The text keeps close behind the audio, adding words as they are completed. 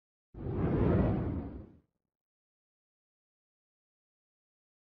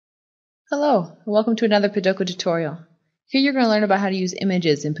Hello, and welcome to another Pidoco tutorial. Here you're going to learn about how to use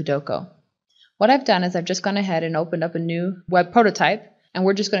images in Pidoco. What I've done is I've just gone ahead and opened up a new web prototype, and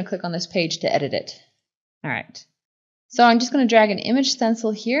we're just going to click on this page to edit it. Alright, so I'm just going to drag an image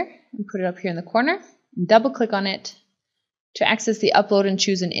stencil here and put it up here in the corner, and double click on it to access the Upload and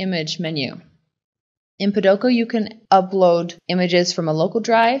Choose an Image menu. In Pidoco you can upload images from a local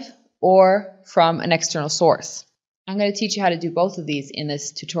drive or from an external source. I'm going to teach you how to do both of these in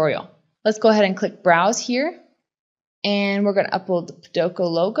this tutorial. Let's go ahead and click Browse here, and we're going to upload the Pidoco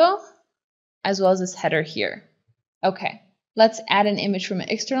logo as well as this header here. Okay, let's add an image from an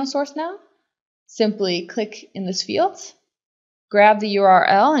external source now. Simply click in this field, grab the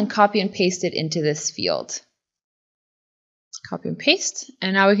URL and copy and paste it into this field. Copy and paste,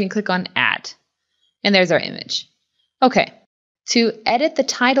 and now we can click on Add, and there's our image. Okay, to edit the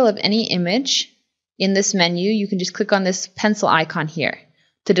title of any image in this menu, you can just click on this pencil icon here.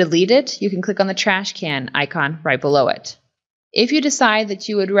 To delete it, you can click on the trash can icon right below it. If you decide that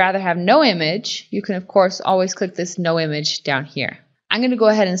you would rather have no image, you can of course always click this no image down here. I'm going to go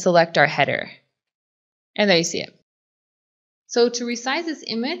ahead and select our header. And there you see it. So to resize this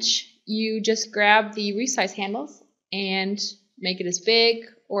image, you just grab the resize handles and make it as big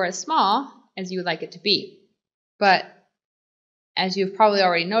or as small as you would like it to be. But as you've probably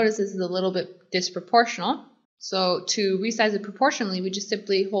already noticed, this is a little bit disproportional. So to resize it proportionally, we just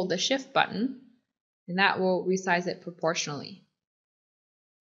simply hold the Shift button, and that will resize it proportionally.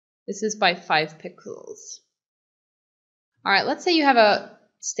 This is by 5 pixels. All right, let's say you have a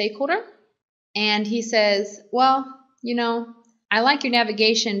stakeholder, and he says, well, you know, I like your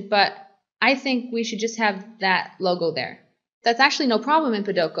navigation, but I think we should just have that logo there. That's actually no problem in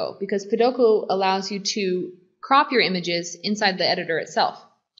Pidoco, because Pidoco allows you to crop your images inside the editor itself.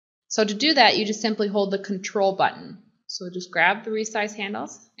 So to do that, you just simply hold the Control button. So just grab the resize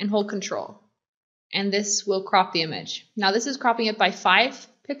handles and hold Control. And this will crop the image. Now this is cropping it by 5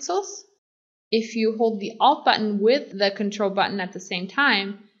 pixels. If you hold the Alt button with the Control button at the same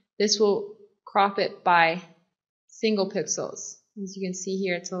time, this will crop it by single pixels. As you can see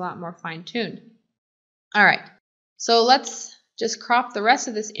here, it's a lot more fine-tuned. All right, so let's just crop the rest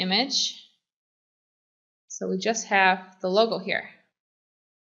of this image. So we just have the logo here.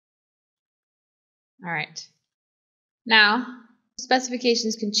 All right. Now,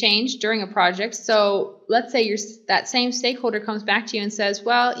 specifications can change during a project. So let's say that same stakeholder comes back to you and says,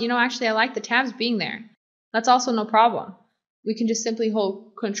 well, you know, actually I like the tabs being there. That's also no problem. We can just simply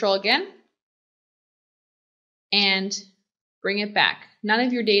hold Control again and bring it back. None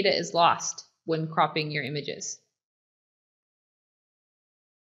of your data is lost when cropping your images.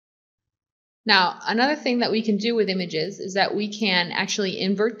 Now, another thing that we can do with images is that we can actually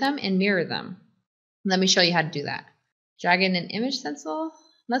invert them and mirror them. Let me show you how to do that. Drag in an image stencil.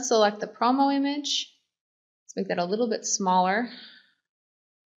 Let's select the promo image. Let's make that a little bit smaller.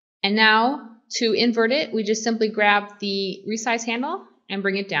 And now to invert it, we just simply grab the resize handle and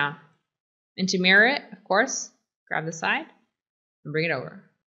bring it down. And to mirror it, of course, grab the side and bring it over.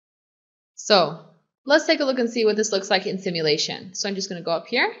 So let's take a look and see what this looks like in simulation. So I'm just going to go up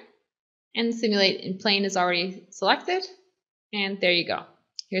here, and simulate in plane is already selected. And there you go.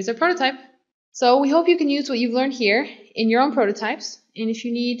 Here's our prototype. So we hope you can use what you've learned here in your own prototypes. And if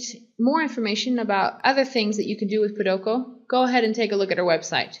you need more information about other things that you can do with Pidoco, go ahead and take a look at our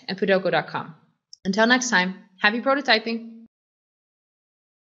website at pidoco.com. Until next time, happy prototyping!